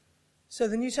So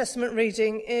the New Testament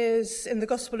reading is in the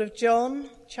Gospel of John,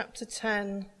 chapter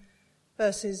 10,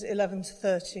 verses 11 to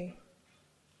 30.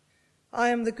 I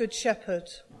am the good shepherd.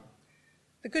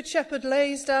 The good shepherd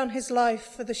lays down his life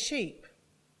for the sheep.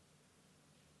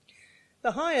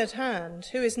 The hired hand,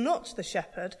 who is not the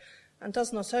shepherd and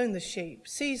does not own the sheep,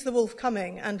 sees the wolf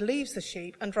coming and leaves the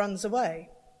sheep and runs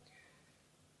away.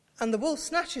 And the wolf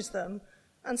snatches them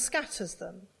and scatters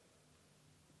them.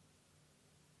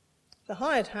 The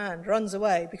hired hand runs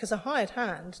away because a hired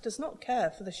hand does not care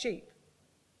for the sheep.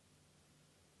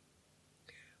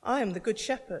 I am the good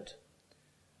shepherd.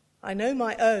 I know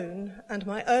my own, and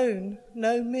my own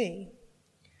know me,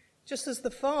 just as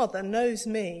the Father knows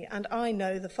me, and I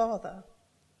know the Father.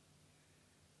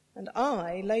 And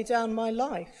I lay down my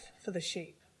life for the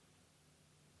sheep.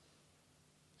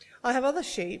 I have other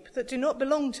sheep that do not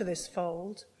belong to this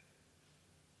fold.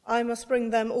 I must bring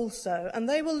them also, and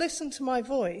they will listen to my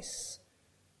voice.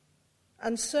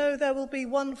 And so there will be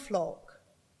one flock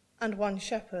and one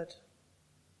shepherd.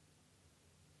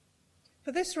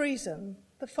 For this reason,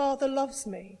 the Father loves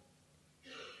me,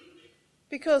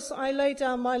 because I lay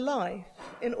down my life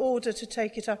in order to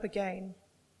take it up again.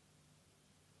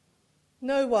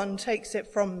 No one takes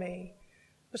it from me,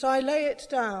 but I lay it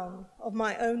down of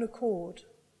my own accord.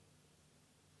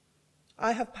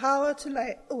 I have power to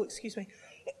lay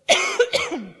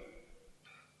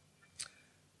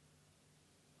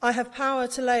I have power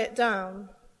to lay it down,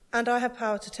 and I have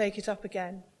power to take it up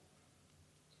again.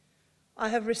 I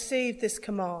have received this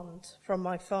command from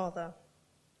my Father.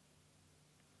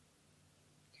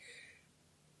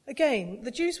 Again,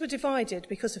 the Jews were divided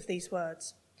because of these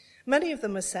words. Many of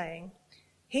them were saying,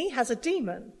 "He has a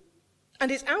demon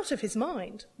and is out of his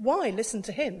mind. Why listen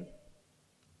to him?"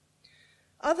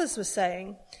 Others were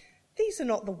saying, "These are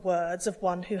not the words of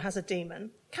one who has a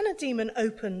demon. Can a demon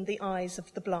open the eyes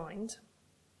of the blind?"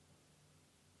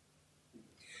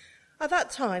 At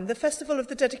that time, the festival of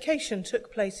the dedication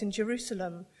took place in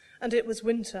Jerusalem, and it was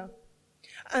winter.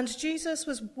 And Jesus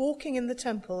was walking in the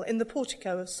temple in the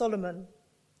portico of Solomon.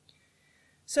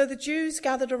 So the Jews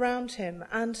gathered around him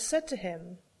and said to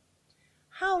him,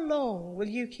 "How long will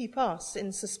you keep us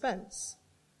in suspense?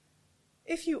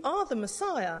 If you are the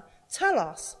Messiah, tell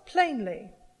us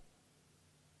plainly."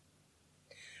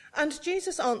 And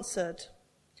Jesus answered,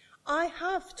 "I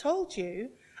have told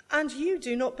you, and you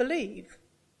do not believe.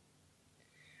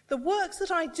 The works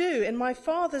that I do in my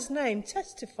Father's name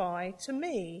testify to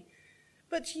me,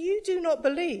 but you do not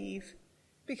believe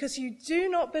because you do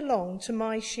not belong to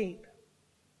my sheep.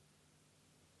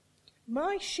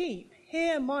 My sheep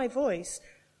hear my voice.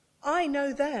 I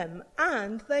know them,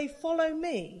 and they follow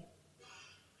me.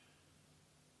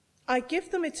 I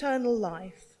give them eternal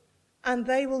life, and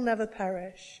they will never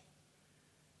perish.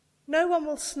 No one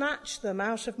will snatch them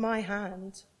out of my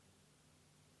hand.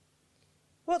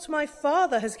 What my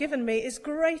Father has given me is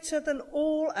greater than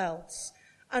all else,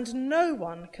 and no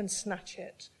one can snatch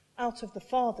it out of the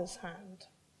Father's hand.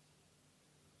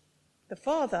 The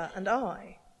Father and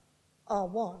I are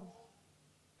one."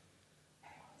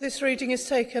 This reading is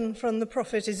taken from the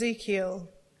prophet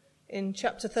Ezekiel in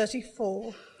chapter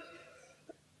 34.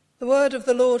 The word of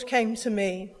the Lord came to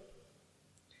me.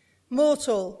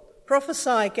 "Mortal,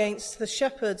 prophesy against the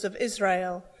shepherds of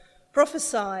Israel.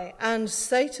 Prophesy and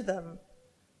say to them,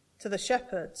 to the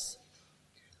shepherds,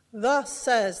 'Thus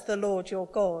says the Lord your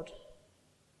God.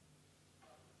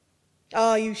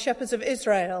 Ah, you shepherds of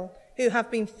Israel, who have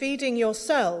been feeding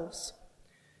yourselves,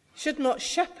 should not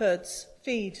shepherds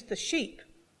feed the sheep?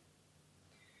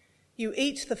 You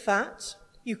eat the fat,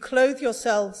 you clothe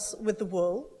yourselves with the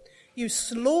wool, you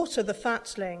slaughter the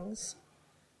fatlings,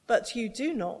 but you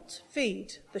do not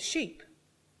feed the sheep.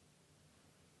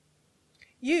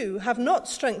 You have not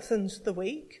strengthened the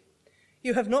weak,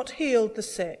 you have not healed the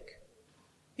sick,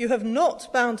 you have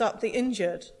not bound up the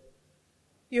injured,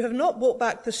 you have not brought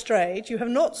back the strayed, you have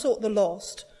not sought the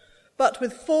lost, but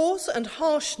with force and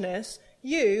harshness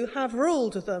you have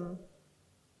ruled them.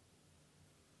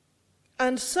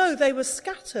 And so they were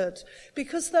scattered,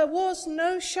 because there was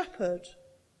no shepherd.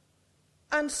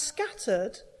 And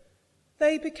scattered,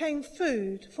 they became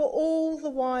food for all the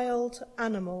wild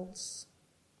animals.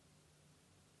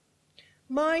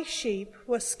 My sheep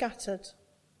were scattered.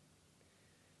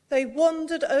 They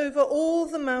wandered over all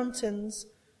the mountains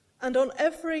and on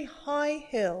every high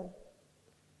hill.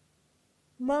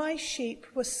 My sheep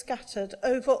were scattered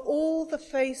over all the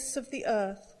face of the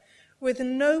earth, with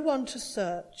no one to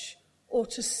search or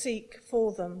to seek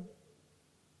for them.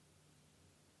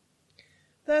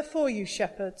 Therefore, you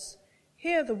shepherds,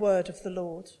 hear the word of the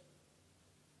Lord.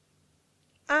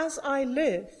 As I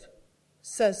live,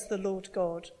 says the Lord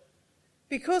God,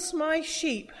 because my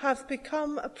sheep have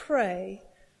become a prey,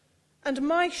 and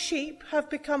my sheep have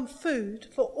become food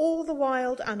for all the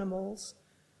wild animals,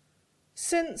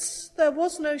 since there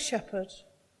was no shepherd,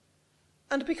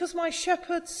 and because my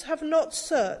shepherds have not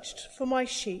searched for my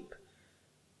sheep,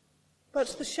 but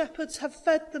the shepherds have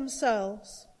fed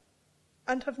themselves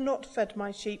and have not fed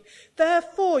my sheep.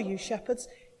 Therefore, you shepherds,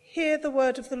 hear the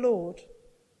word of the Lord.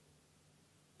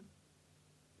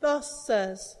 Thus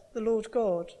says the Lord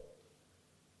God,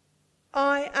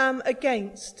 I am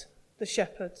against the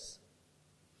shepherds,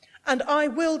 and I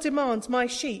will demand my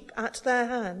sheep at their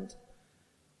hand,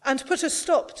 and put a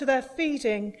stop to their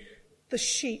feeding the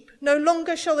sheep. No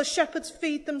longer shall the shepherds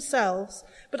feed themselves,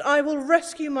 but I will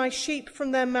rescue my sheep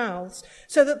from their mouths,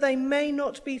 so that they may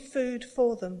not be food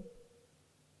for them.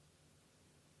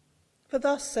 For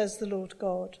thus says the Lord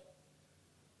God,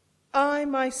 I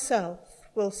myself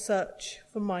will search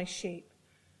for my sheep,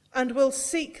 and will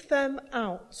seek them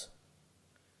out.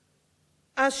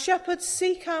 As shepherds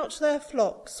seek out their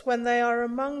flocks when they are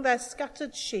among their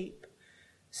scattered sheep,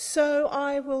 so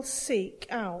I will seek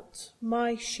out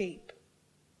my sheep.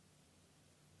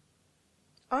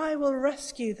 I will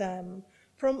rescue them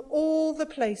from all the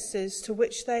places to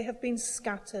which they have been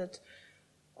scattered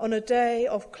on a day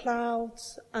of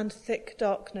clouds and thick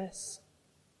darkness.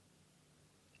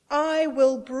 I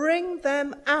will bring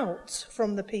them out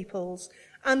from the peoples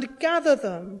and gather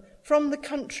them from the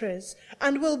countries,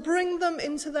 and will bring them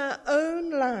into their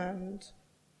own land.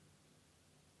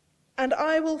 And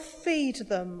I will feed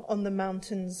them on the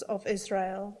mountains of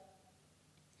Israel,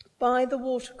 by the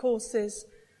watercourses,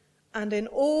 and in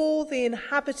all the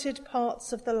inhabited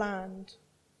parts of the land.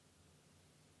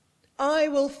 I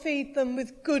will feed them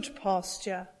with good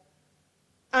pasture,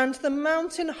 and the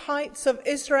mountain heights of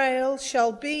Israel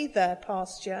shall be their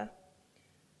pasture.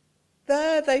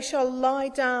 There they shall lie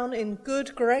down in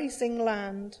good grazing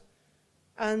land,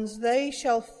 and they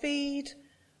shall feed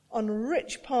on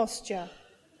rich pasture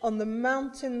on the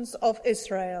mountains of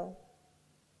Israel.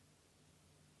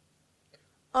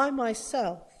 I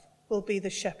myself will be the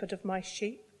shepherd of my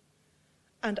sheep,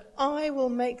 and I will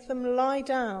make them lie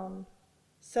down,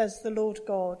 says the Lord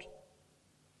God.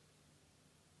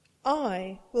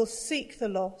 I will seek the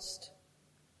lost,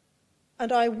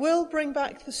 and I will bring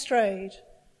back the strayed,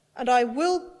 and I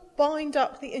will bind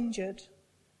up the injured,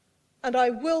 and I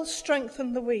will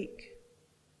strengthen the weak.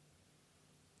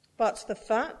 But the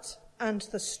fat and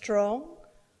the strong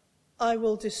I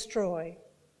will destroy.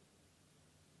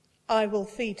 I will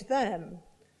feed them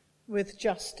with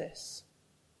justice.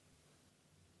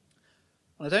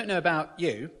 Well, I don't know about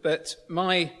you, but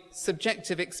my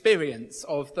subjective experience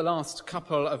of the last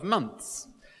couple of months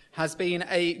has been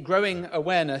a growing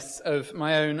awareness of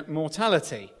my own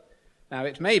mortality. Now,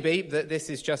 it may be that this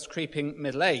is just creeping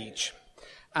middle age,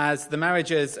 as the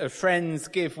marriages of friends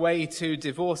give way to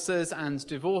divorces, and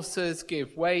divorces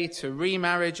give way to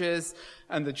remarriages,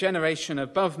 and the generation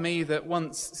above me that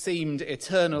once seemed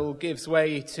eternal gives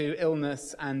way to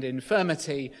illness and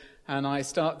infirmity, and I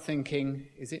start thinking,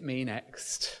 is it me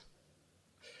next?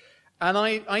 And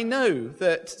I know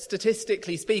that,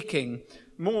 statistically speaking,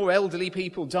 more elderly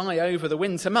people die over the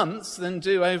winter months than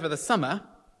do over the summer.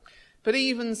 But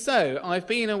even so, I've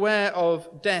been aware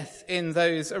of death in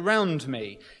those around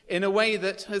me in a way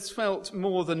that has felt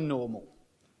more than normal.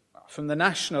 From the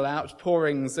national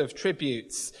outpourings of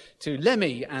tributes to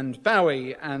Lemmy and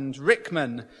Bowie and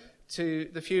Rickman, to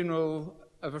the funeral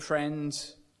of a friend,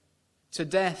 to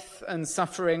death and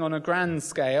suffering on a grand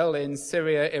scale in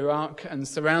Syria, Iraq and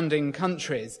surrounding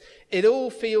countries, it all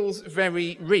feels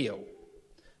very real,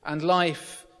 and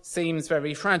life seems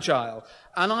very fragile.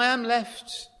 And I am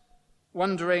left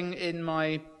wondering in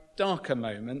my darker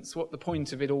moments what the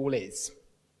point of it all is.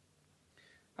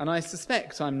 And I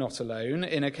suspect I'm not alone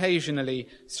in occasionally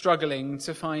struggling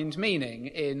to find meaning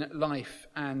in life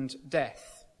and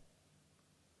death.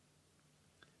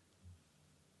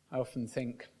 I often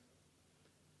think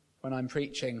when I'm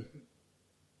preaching,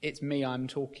 it's me I'm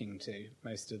talking to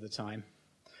most of the time.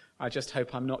 I just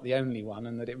hope I'm not the only one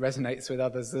and that it resonates with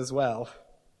others as well.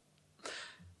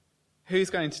 Who's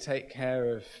going to take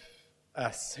care of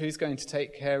us? Who's going to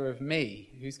take care of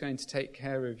me? Who's going to take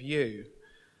care of you?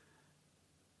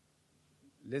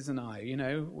 Liz and I,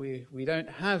 we don't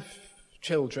have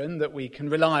children that we can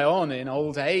rely on in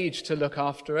old age to look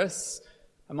after us.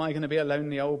 Am I going to be a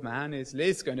lonely old man? Is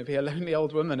Liz going to be a lonely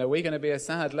old woman? Are we going to be a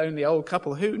sad, lonely old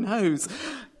couple? Who knows?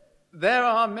 There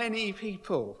are many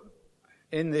people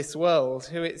in this world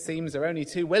who it seems are only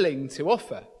too willing to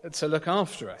offer to look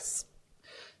after us.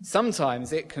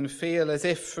 Sometimes it can feel as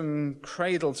if from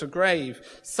cradle to grave,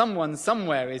 someone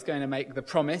somewhere is going to make the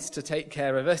promise to take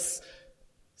care of us,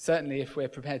 certainly if we're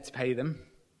prepared to pay them.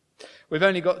 We've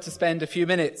only got to spend a few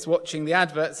minutes watching the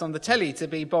adverts on the telly to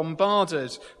be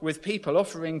bombarded with people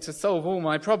offering to solve all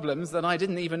my problems that I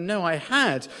didn't even know I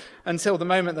had, until the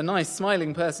moment the nice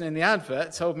smiling person in the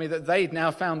advert told me that they'd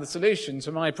now found the solution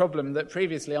to my problem that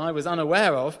previously I was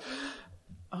unaware of.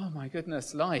 Oh my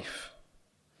goodness, life.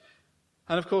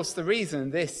 And of course, the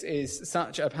reason this is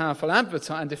such a powerful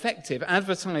and effective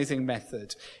advertising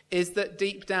method is that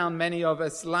deep down many of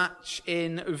us latch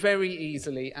in very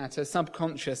easily at a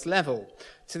subconscious level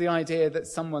to the idea that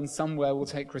someone somewhere will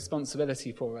take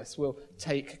responsibility for us, will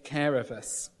take care of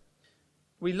us.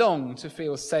 We long to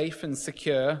feel safe and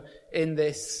secure in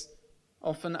this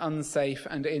often unsafe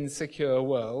and insecure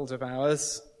world of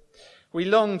ours. We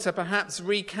long to perhaps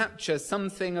recapture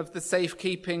something of the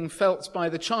safekeeping felt by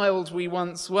the child we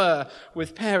once were,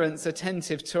 with parents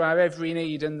attentive to our every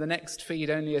need and the next feed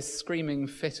only a screaming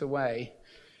fit away.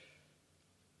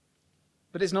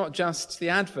 But it's not just the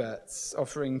adverts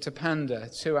offering to pander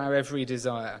to our every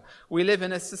desire. We live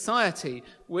in a society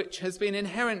which has been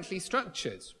inherently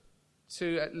structured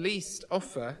to at least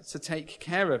offer to take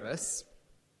care of us.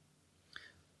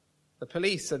 The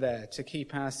police are there to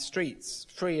keep our streets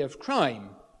free of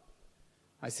crime.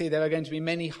 I see there are going to be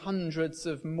many hundreds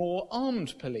of more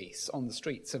armed police on the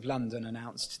streets of London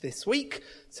announced this week,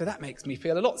 so that makes me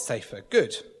feel a lot safer.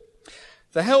 Good.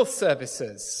 The health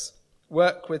services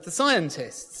work with the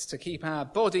scientists to keep our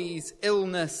bodies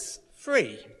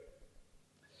illness-free.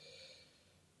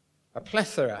 A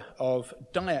plethora of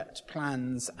diet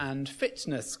plans and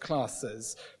fitness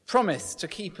classes promise to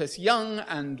keep us young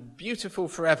and beautiful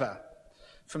forever.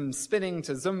 From spinning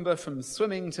to Zumba, from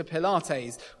swimming to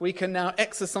Pilates, we can now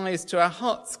exercise to our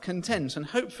heart's content, and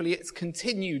hopefully it's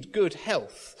continued good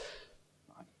health.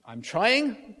 I'm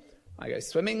trying. I go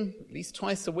swimming at least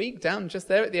twice a week down just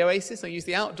there at the Oasis. I use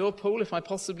the outdoor pool if I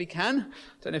possibly can.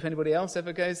 Don't know if anybody else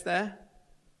ever goes there.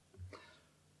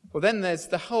 Well, then there's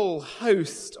the whole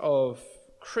host of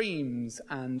creams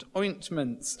and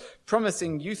ointments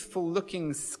promising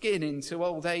youthful-looking skin into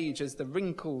old age as the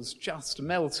wrinkles just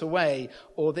melt away,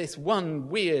 or this one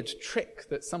weird trick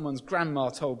that someone's grandma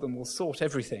told them will sort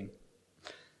everything.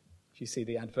 If you see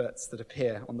the adverts that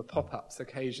appear on the pop-ups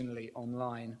occasionally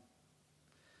online.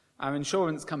 Our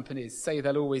insurance companies say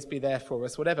they'll always be there for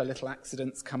us, whatever little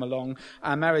accidents come along.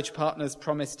 Our marriage partners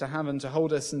promise to have and to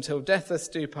hold us until death us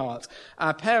do part.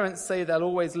 Our parents say they'll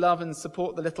always love and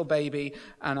support the little baby,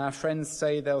 and our friends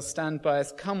say they'll stand by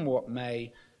us come what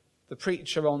may. The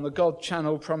preacher on the God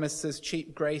channel promises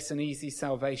cheap grace and easy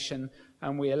salvation,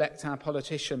 and we elect our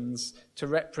politicians to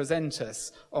represent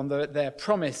us on their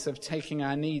promise of taking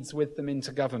our needs with them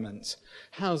into government.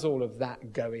 How's all of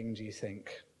that going, do you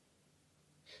think?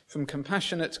 From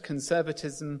compassionate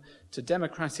conservatism to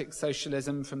democratic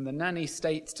socialism, from the nanny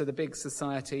state to the big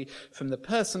society, from the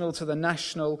personal to the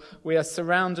national, we are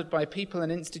surrounded by people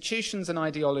and institutions and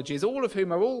ideologies, all of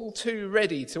whom are all too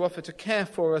ready to offer to care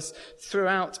for us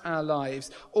throughout our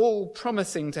lives, all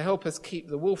promising to help us keep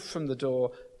the wolf from the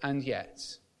door, and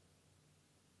yet,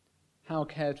 how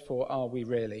cared for are we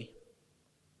really?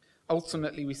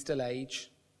 Ultimately, we still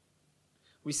age.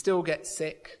 We still get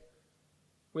sick.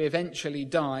 We eventually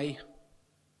die.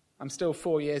 I'm still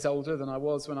 4 years older than I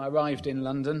was when I arrived in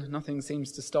London. Nothing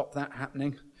seems to stop that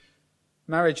happening.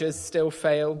 Marriages still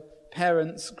fail.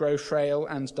 Parents grow frail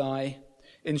and die.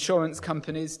 Insurance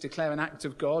companies declare an act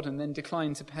of God and then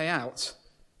decline to pay out.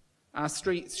 Our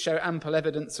streets show ample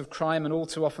evidence of crime, and all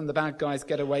too often the bad guys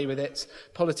get away with it.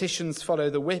 Politicians follow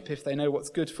the whip if they know what's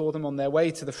good for them on their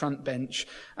way to the front bench,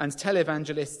 and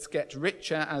televangelists get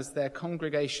richer as their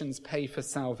congregations pay for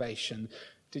salvation.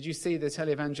 Did you see the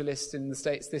televangelist in the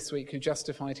States this week who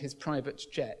justified his private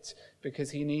jet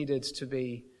because he needed to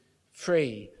be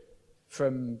free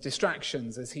from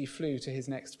distractions as he flew to his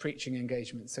next preaching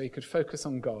engagement so he could focus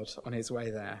on God on his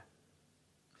way there?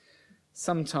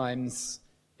 Sometimes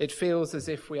it feels as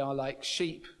if we are like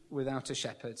sheep without a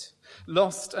shepherd,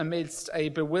 lost amidst a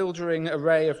bewildering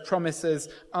array of promises,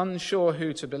 unsure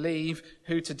who to believe,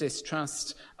 who to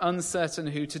distrust, uncertain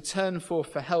who to turn for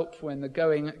help when the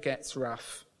going gets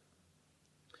rough.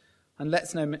 And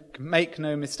let's make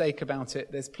no mistake about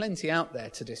it, there's plenty out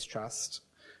there to distrust.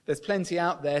 There's plenty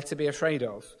out there to be afraid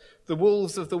of. The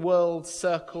wolves of the world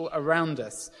circle around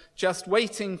us, just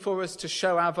waiting for us to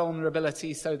show our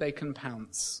vulnerability so they can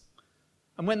pounce.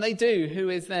 And when they do, who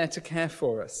is there to care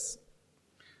for us?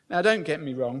 Now, don't get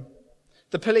me wrong.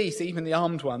 The police, even the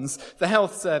armed ones, the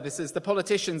health services, the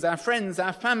politicians, our friends,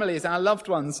 our families, our loved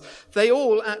ones, they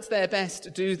all at their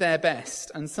best do their best,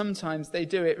 and sometimes they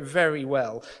do it very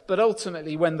well. But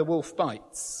ultimately, when the wolf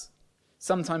bites,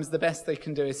 Sometimes the best they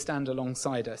can do is stand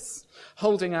alongside us,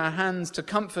 holding our hands to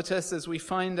comfort us as we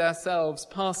find ourselves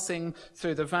passing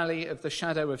through the valley of the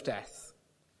shadow of death,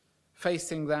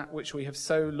 facing that which we have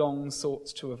so long sought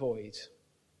to avoid.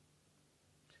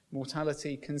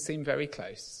 Mortality can seem very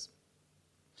close.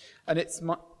 And it's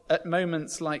at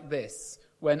moments like this,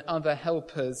 when other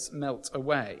helpers melt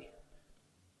away,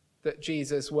 that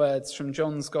Jesus' words from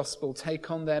John's Gospel take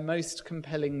on their most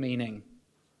compelling meaning.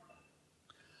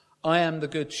 I am the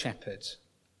good shepherd,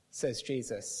 says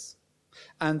Jesus,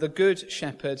 and the good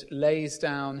shepherd lays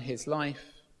down his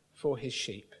life for his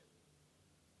sheep.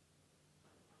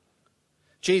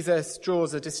 Jesus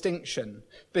draws a distinction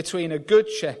between a good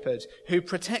shepherd who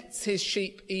protects his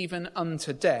sheep even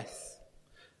unto death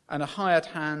and a hired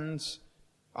hand,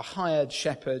 a hired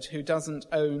shepherd who doesn't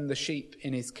own the sheep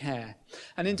in his care.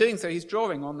 And in doing so, he's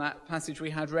drawing on that passage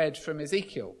we had read from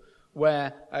Ezekiel,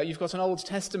 where you've got an Old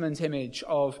Testament image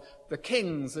of the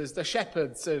kings as the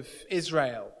shepherds of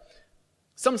Israel.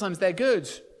 Sometimes they're good,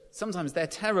 sometimes they're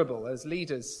terrible, as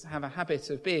leaders have a habit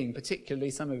of being, particularly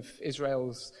some of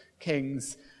Israel's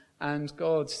kings. And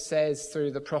God says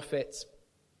through the prophet,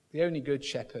 the only good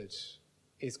shepherd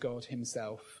is God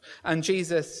himself. And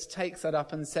Jesus takes that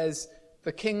up and says,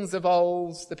 the kings of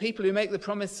old, the people who make the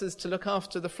promises to look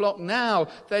after the flock now,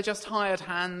 they're just hired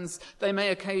hands. They may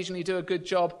occasionally do a good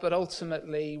job, but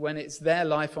ultimately, when it's their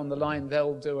life on the line,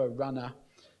 they'll do a runner.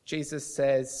 Jesus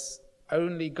says,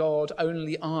 only God,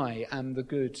 only I am the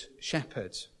good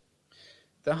shepherd.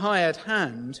 The hired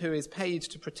hand, who is paid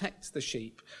to protect the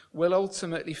sheep, will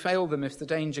ultimately fail them if the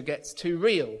danger gets too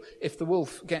real, if the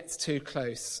wolf gets too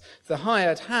close. The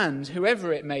hired hand,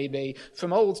 whoever it may be,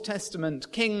 from Old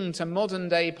Testament king to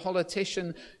modern-day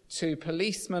politician to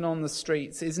policeman on the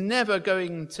streets, is never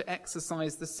going to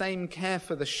exercise the same care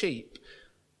for the sheep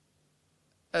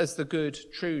as the good,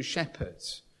 true shepherd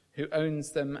who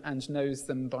owns them and knows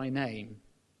them by name.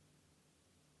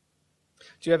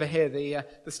 Do you ever hear the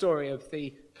story of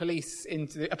the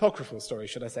the apocryphal story,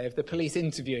 should I say, of the police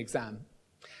interview exam?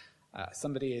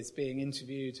 Somebody is being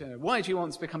interviewed. Why do you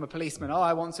want to become a policeman?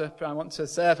 I want to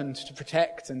serve and to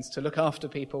protect and to look after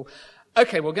people.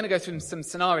 Okay, we're going to go through some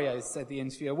scenarios, said the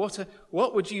interviewer.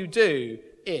 What would you do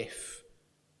if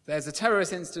there's a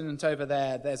terrorist incident over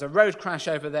there, there's a road crash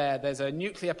over there, there's a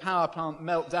nuclear power plant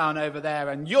meltdown over there,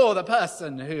 and you're the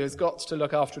person who has got to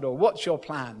look after it all? What's your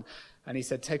plan? And he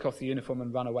said, take off the uniform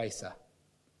and run away, sir.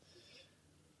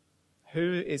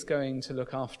 Who is going to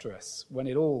look after us when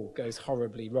it all goes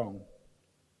horribly wrong?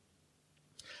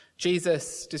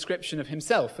 Jesus' description of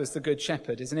himself as the Good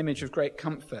Shepherd is an image of great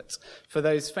comfort for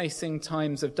those facing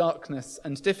times of darkness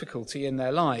and difficulty in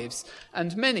their lives,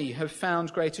 and many have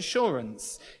found great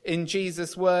assurance in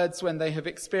Jesus' words when they have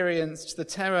experienced the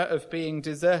terror of being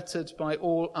deserted by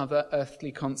all other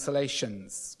earthly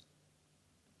consolations.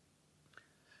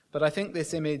 But I think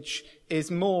this image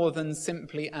is more than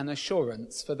simply an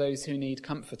assurance for those who need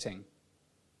comforting.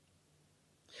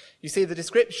 You see, the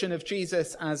description of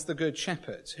Jesus as the Good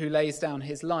Shepherd who lays down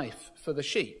his life for the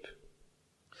sheep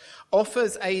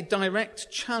offers a direct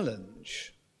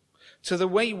challenge to the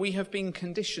way we have been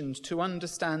conditioned to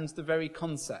understand the very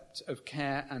concept of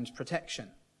care and protection.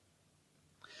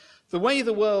 The way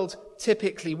the world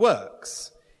typically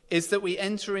works is that we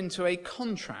enter into a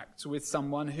contract with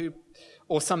someone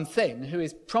or something who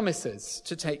promises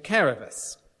to take care of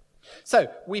us. So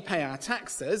we pay our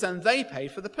taxes and they pay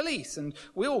for the police, and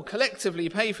we all collectively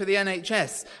pay for the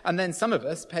NHS, and then some of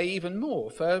us pay even more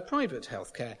for private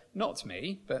healthcare. Not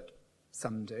me, but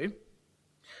some do.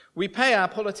 We pay our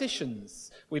politicians,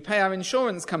 we pay our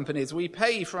insurance companies, we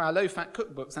pay for our low-fat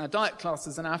cookbooks, our diet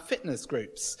classes and our fitness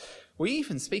groups. We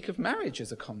even speak of marriage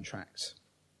as a contract.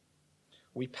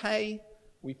 We pay,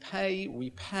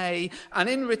 and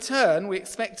in return we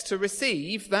expect to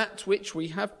receive that which we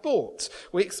have bought.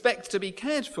 We expect to be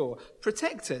cared for,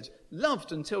 protected,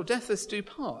 loved until death us do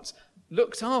part,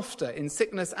 looked after in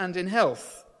sickness and in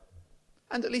health.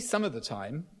 And at least some of the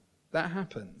time, that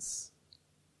happens.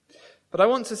 But I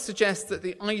want to suggest that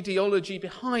the ideology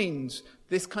behind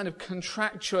this kind of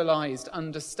contractualized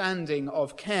understanding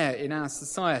of care in our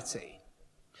society,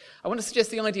 I want to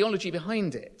suggest the ideology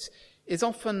behind it is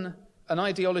often an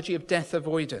ideology of death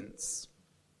avoidance.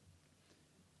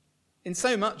 In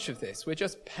so much of this, we're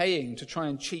just paying to try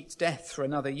and cheat death for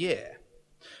another year.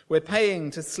 We're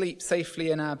paying to sleep safely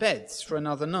in our beds for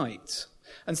another night.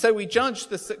 And so we judge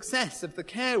the success of the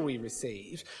care we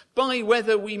receive by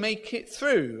whether we make it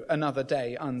through another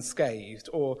day unscathed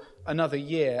or another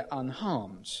year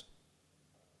unharmed.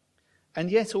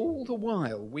 And yet all the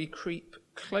while we creep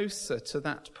closer to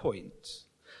that point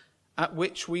at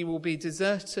which we will be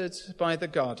deserted by the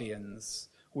guardians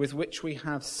with which we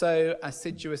have so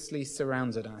assiduously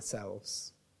surrounded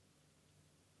ourselves.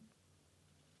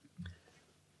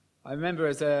 I remember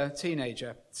as a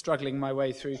teenager struggling my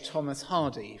way through Thomas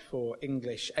Hardy for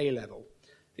English A-level.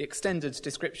 The extended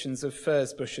descriptions of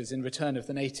furze bushes in Return of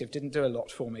the Native didn't do a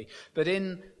lot for me. But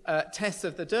in Tess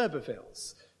of the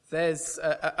D'Urbervilles, there's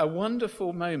a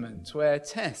wonderful moment where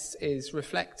Tess is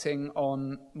reflecting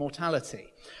on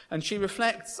mortality. And she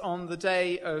reflects on the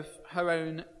day of her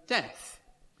own death.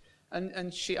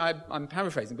 And I'm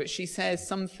paraphrasing, but she says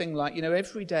something like,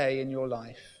 every day in your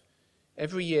life,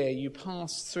 every year you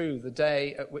pass through the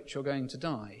day at which you're going to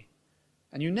die.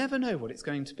 And you never know what it's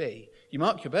going to be. You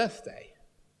mark your birthday,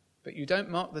 but you don't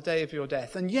mark the day of your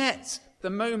death. And yet, the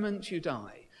moment you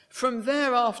die, from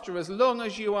thereafter, as long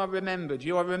as you are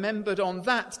remembered on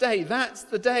that day. That's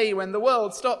the day when the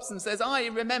world stops and says, I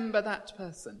remember that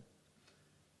person.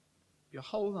 Your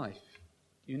whole life,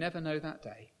 you never know that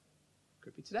day.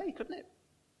 Could be today, couldn't it?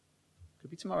 Could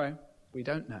be tomorrow. We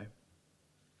don't know.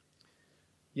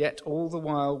 Yet all the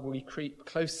while we creep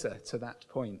closer to that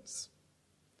point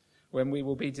when we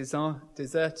will be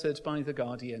deserted by the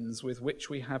guardians with which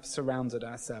we have surrounded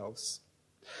ourselves.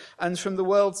 And from the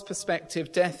world's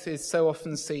perspective, death is so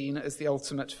often seen as the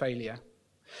ultimate failure.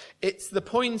 It's the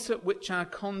point at which our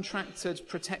contracted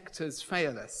protectors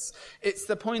fail us. It's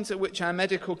the point at which our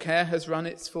medical care has run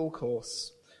its full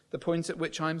course. The point at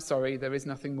which, I'm sorry, there is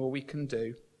nothing more we can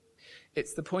do.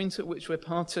 It's the point at which we're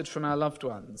parted from our loved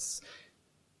ones.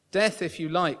 Death, if you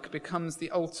like, becomes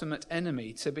the ultimate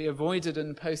enemy to be avoided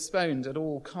and postponed at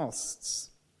all costs.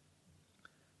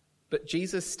 But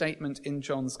Jesus' statement in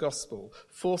John's Gospel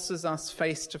forces us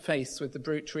face to face with the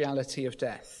brute reality of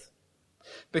death.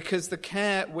 Because the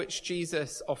care which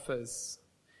Jesus offers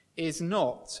is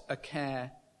not a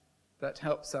care that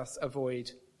helps us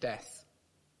avoid death.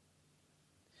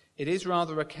 It is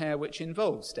rather a care which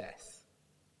involves death.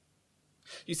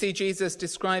 You see, Jesus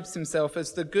describes himself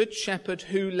as the good shepherd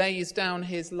who lays down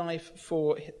his life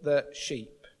for the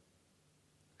sheep.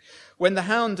 When the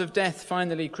hound of death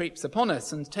finally creeps upon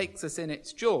us and takes us in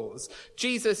its jaws,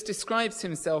 Jesus describes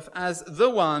himself as the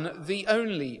one, the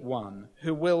only one,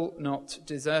 who will not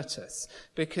desert us,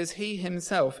 because he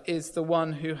himself is the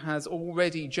one who has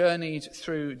already journeyed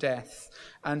through death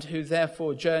and who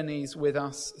therefore journeys with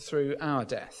us through our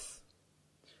death.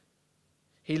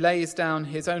 He lays down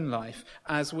his own life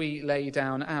as we lay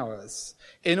down ours,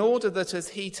 in order that as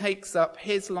he takes up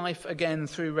his life again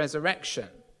through resurrection,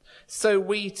 so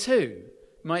we too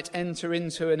might enter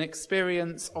into an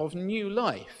experience of new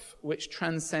life which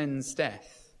transcends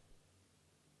death.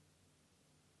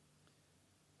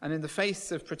 And in the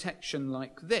face of protection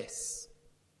like this,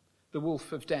 the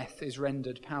wolf of death is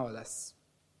rendered powerless.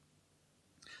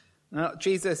 Now,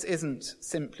 Jesus isn't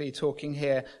simply talking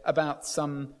here about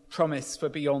some promise for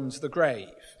beyond the grave.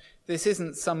 This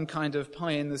isn't some kind of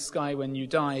pie in the sky when you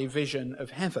die vision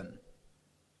of heaven.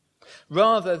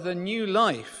 Rather, the new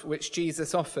life which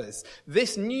Jesus offers,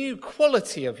 this new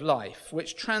quality of life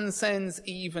which transcends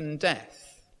even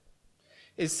death,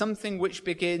 is something which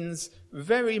begins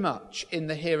very much in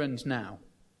the here and now.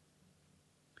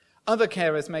 Other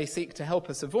carers may seek to help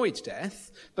us avoid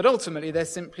death, but ultimately they're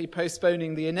simply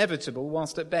postponing the inevitable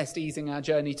whilst at best easing our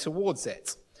journey towards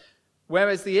it.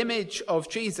 Whereas the image of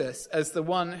Jesus as the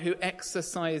one who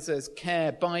exercises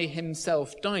care by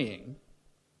himself dying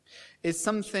is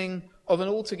something of an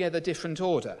altogether different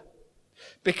order,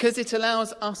 because it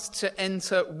allows us to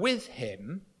enter with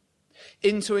him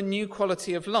into a new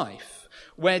quality of life,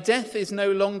 where death is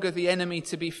no longer the enemy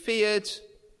to be feared,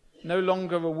 no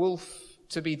longer a wolf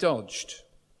to be dodged.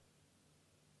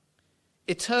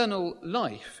 Eternal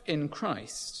life in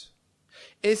Christ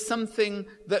is something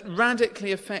that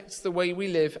radically affects the way we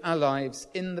live our lives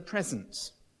in the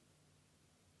present.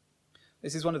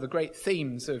 This is one of the great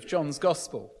themes of John's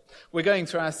Gospel. We're going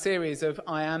through our series of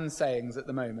I am sayings at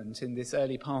the moment in this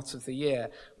early part of the year.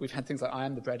 We've had things like I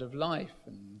am the bread of life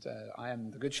and I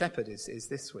am the good shepherd is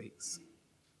this week's.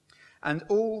 And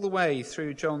all the way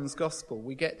through John's Gospel,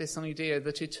 we get this idea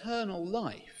that eternal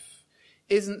life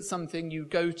isn't something you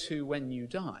go to when you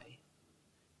die.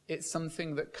 It's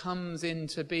something that comes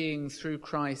into being through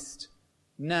Christ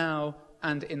now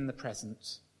and in the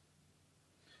present.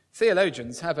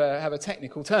 Theologians have a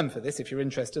technical term for this, if you're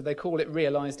interested. They call it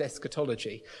realized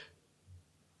eschatology,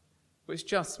 which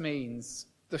just means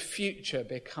the future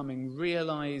becoming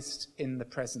realized in the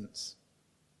present.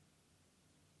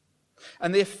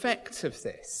 And the effect of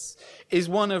this is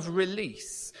one of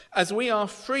release, as we are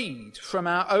freed from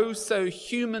our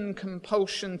oh-so-human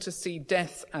compulsion to see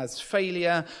death as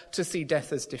failure, to see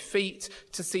death as defeat,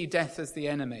 to see death as the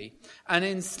enemy. And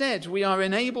instead, we are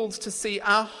enabled to see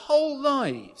our whole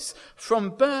lives, from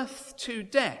birth to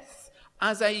death,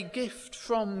 as a gift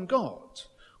from God,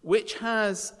 which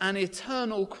has an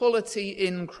eternal quality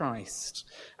in Christ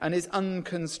and is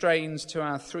unconstrained to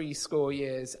our 70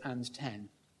 years and 10.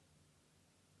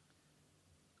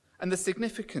 And the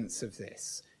significance of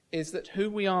this is that who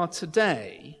we are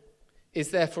today is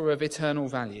therefore of eternal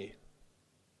value.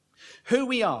 Who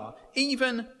we are,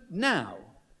 even now,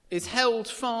 is held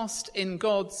fast in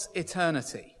God's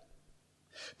eternity,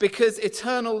 because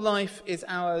eternal life is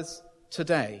ours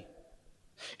today.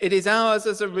 It is ours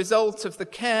as a result of the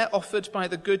care offered by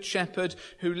the Good Shepherd,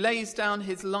 who lays down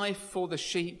his life for the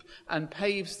sheep and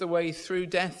paves the way through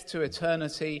death to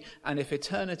eternity. And if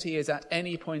eternity is at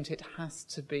any point, it has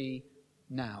to be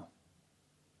now.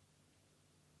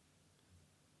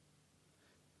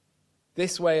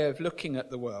 This way of looking at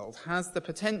the world has the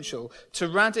potential to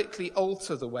radically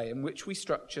alter the way in which we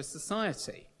structure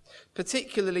society,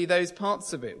 particularly those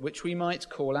parts of it which we might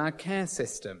call our care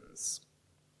systems.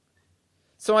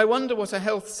 So I wonder what a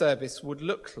health service would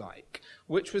look like,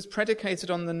 which was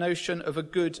predicated on the notion of a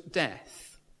good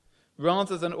death,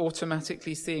 rather than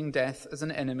automatically seeing death as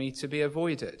an enemy to be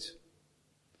avoided.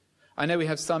 I know we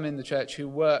have some in the church who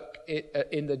work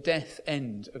in the death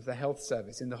end of the health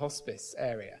service, in the hospice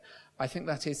area. I think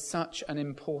that is such an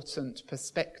important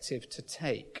perspective to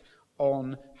take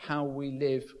on how we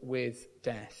live with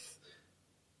death.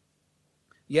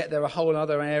 Yet there are whole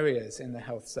other areas in the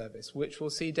health service which will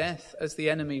see death as the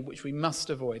enemy which we must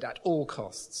avoid at all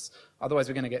costs, otherwise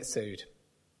we're going to get sued.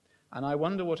 And I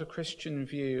wonder what a Christian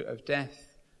view of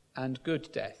death and good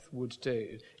death would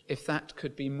do if that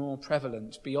could be more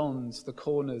prevalent beyond the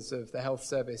corners of the health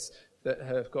service that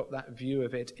have got that view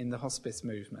of it in the hospice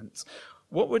movement.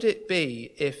 What would it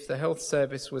be if the health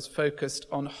service was focused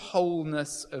on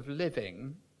wholeness of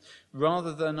living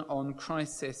rather than on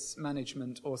crisis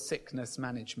management or sickness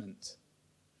management?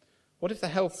 What if the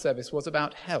health service was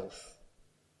about health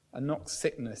and not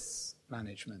sickness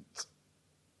management?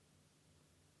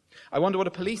 I wonder what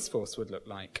a police force would look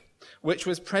like, which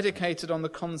was predicated on the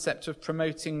concept of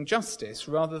promoting justice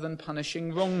rather than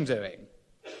punishing wrongdoing.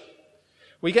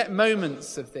 We get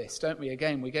moments of this, don't we?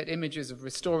 Again, we get images of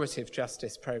restorative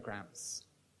justice programs.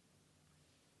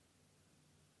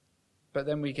 But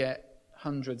then we get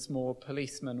hundreds more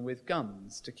policemen with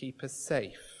guns to keep us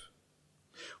safe.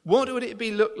 What would it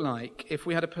look like if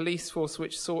we had a police force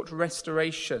which sought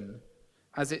restoration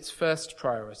as its first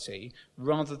priority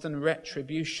rather than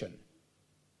retribution?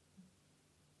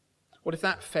 What if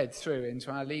that fed through into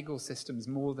our legal systems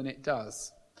more than it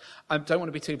does? I don't want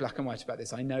to be too black and white about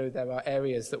this. I know there are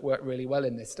areas that work really well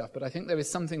in this stuff, but I think there is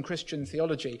something Christian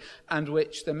theology and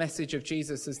which the message of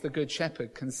Jesus as the Good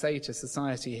Shepherd can say to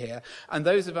society here. And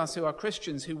those of us who are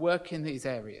Christians who work in these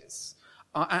areas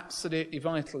are absolutely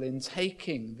vital in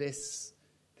taking this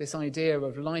idea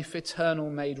of life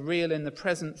eternal made real in the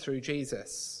present through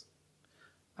Jesus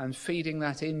and feeding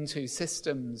that into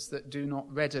systems that do not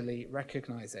readily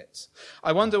recognize it.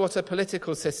 I wonder what a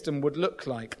political system would look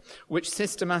like, which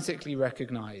systematically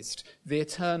recognized the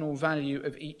eternal value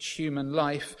of each human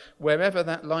life, wherever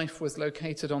that life was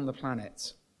located on the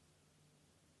planet.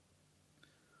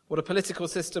 What a political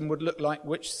system would look like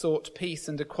which sought peace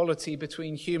and equality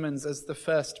between humans as the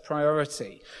first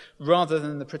priority, rather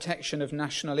than the protection of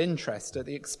national interest at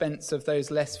the expense of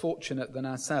those less fortunate than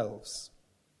ourselves.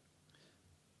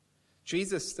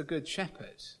 Jesus, the Good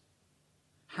Shepherd,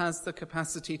 has the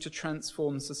capacity to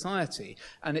transform society,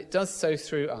 and it does so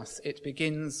through us. It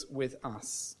begins with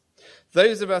us.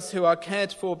 Those of us who are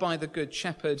cared for by the Good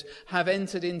Shepherd have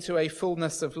entered into a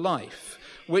fullness of life,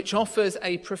 which offers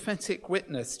a prophetic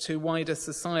witness to wider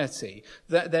society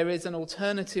that there is an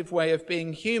alternative way of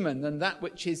being human than that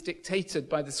which is dictated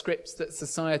by the scripts that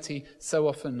society so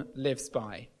often lives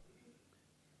by.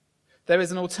 There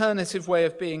is an alternative way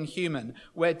of being human,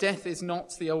 where death is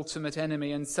not the ultimate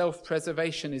enemy and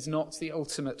self-preservation is not the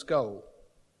ultimate goal.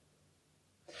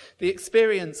 The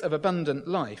experience of abundant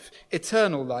life,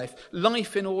 eternal life,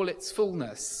 life in all its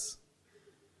fullness,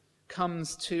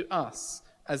 comes to us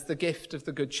as the gift of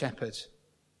the Good Shepherd.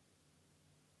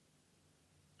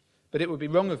 But it would be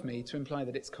wrong of me to imply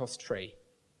that it's cost-free.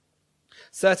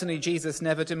 Certainly, Jesus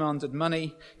never demanded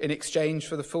money in exchange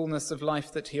for the fullness of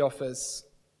life that he offers.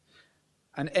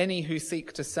 And any who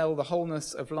seek to sell the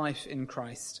wholeness of life in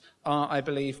Christ are, I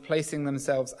believe, placing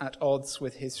themselves at odds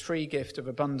with his free gift of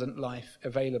abundant life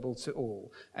available to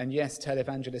all. And yes,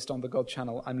 televangelist on the God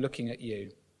channel, I'm looking at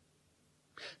you.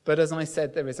 But as I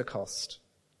said, there is a cost.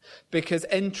 Because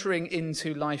entering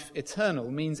into life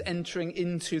eternal means entering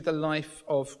into the life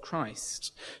of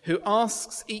Christ, who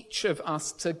asks each of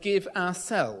us to give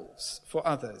ourselves for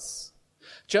others,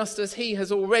 just as he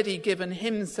has already given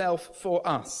himself for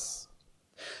us.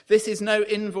 This is no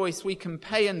invoice we can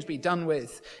pay and be done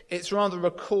with. It's rather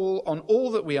a call on all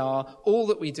that we are, all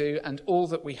that we do, and all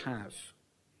that we have,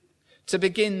 to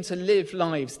begin to live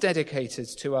lives dedicated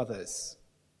to others,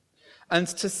 and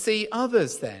to see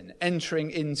others then entering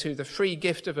into the free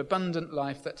gift of abundant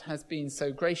life that has been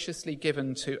so graciously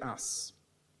given to us.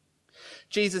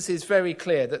 Jesus is very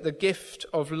clear that the gift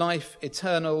of life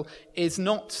eternal is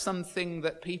not something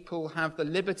that people have the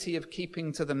liberty of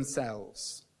keeping to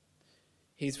themselves.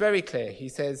 He's very clear. He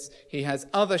says he has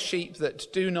other sheep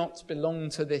that do not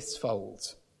belong to this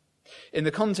fold. In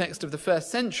the context of the first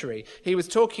century, he was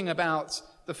talking about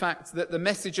the fact that the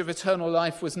message of eternal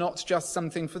life was not just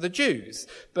something for the Jews,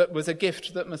 but was a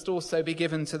gift that must also be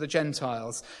given to the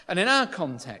Gentiles. And in our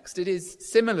context, it is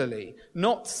similarly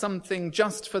not something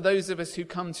just for those of us who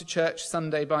come to church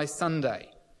Sunday by Sunday.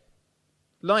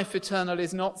 Life eternal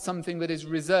is not something that is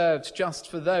reserved just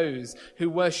for those who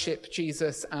worship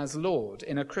Jesus as Lord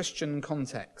in a Christian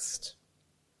context.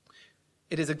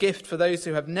 It is a gift for those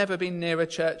who have never been near a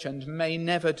church and may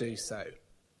never do so.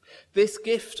 This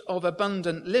gift of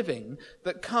abundant living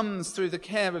that comes through the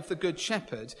care of the Good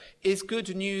Shepherd is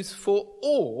good news for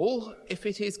all if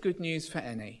it is good news for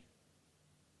any.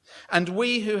 And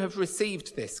we who have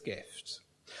received this gift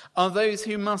are those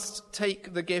who must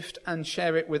take the gift and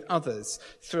share it with others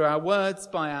through our words,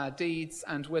 by our deeds,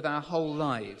 and with our whole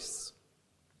lives.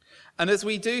 And as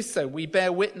we do so, we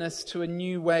bear witness to a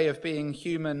new way of being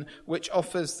human, which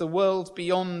offers the world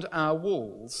beyond our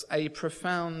walls a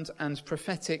profound and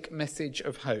prophetic message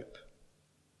of hope.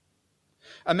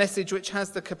 A message which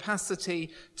has the capacity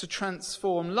to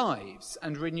transform lives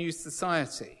and renew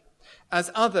society, as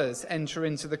others enter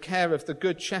into the care of the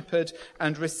Good Shepherd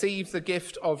and receive the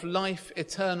gift of life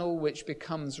eternal, which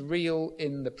becomes real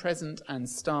in the present and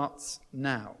starts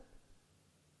now.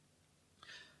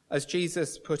 As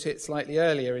Jesus put it slightly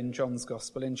earlier in John's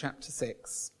Gospel in chapter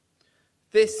 6,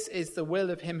 "This is the will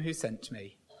of him who sent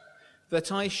me,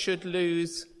 that I should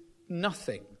lose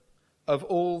nothing of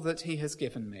all that he has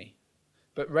given me,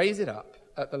 but raise it up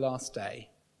at the last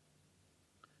day."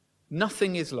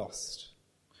 Nothing is lost.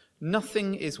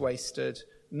 Nothing is wasted,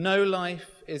 no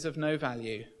life is of no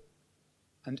value,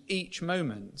 and each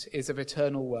moment is of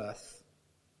eternal worth.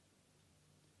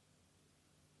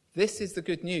 This is the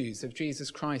good news of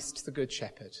Jesus Christ, the Good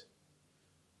Shepherd.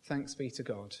 Thanks be to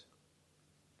God.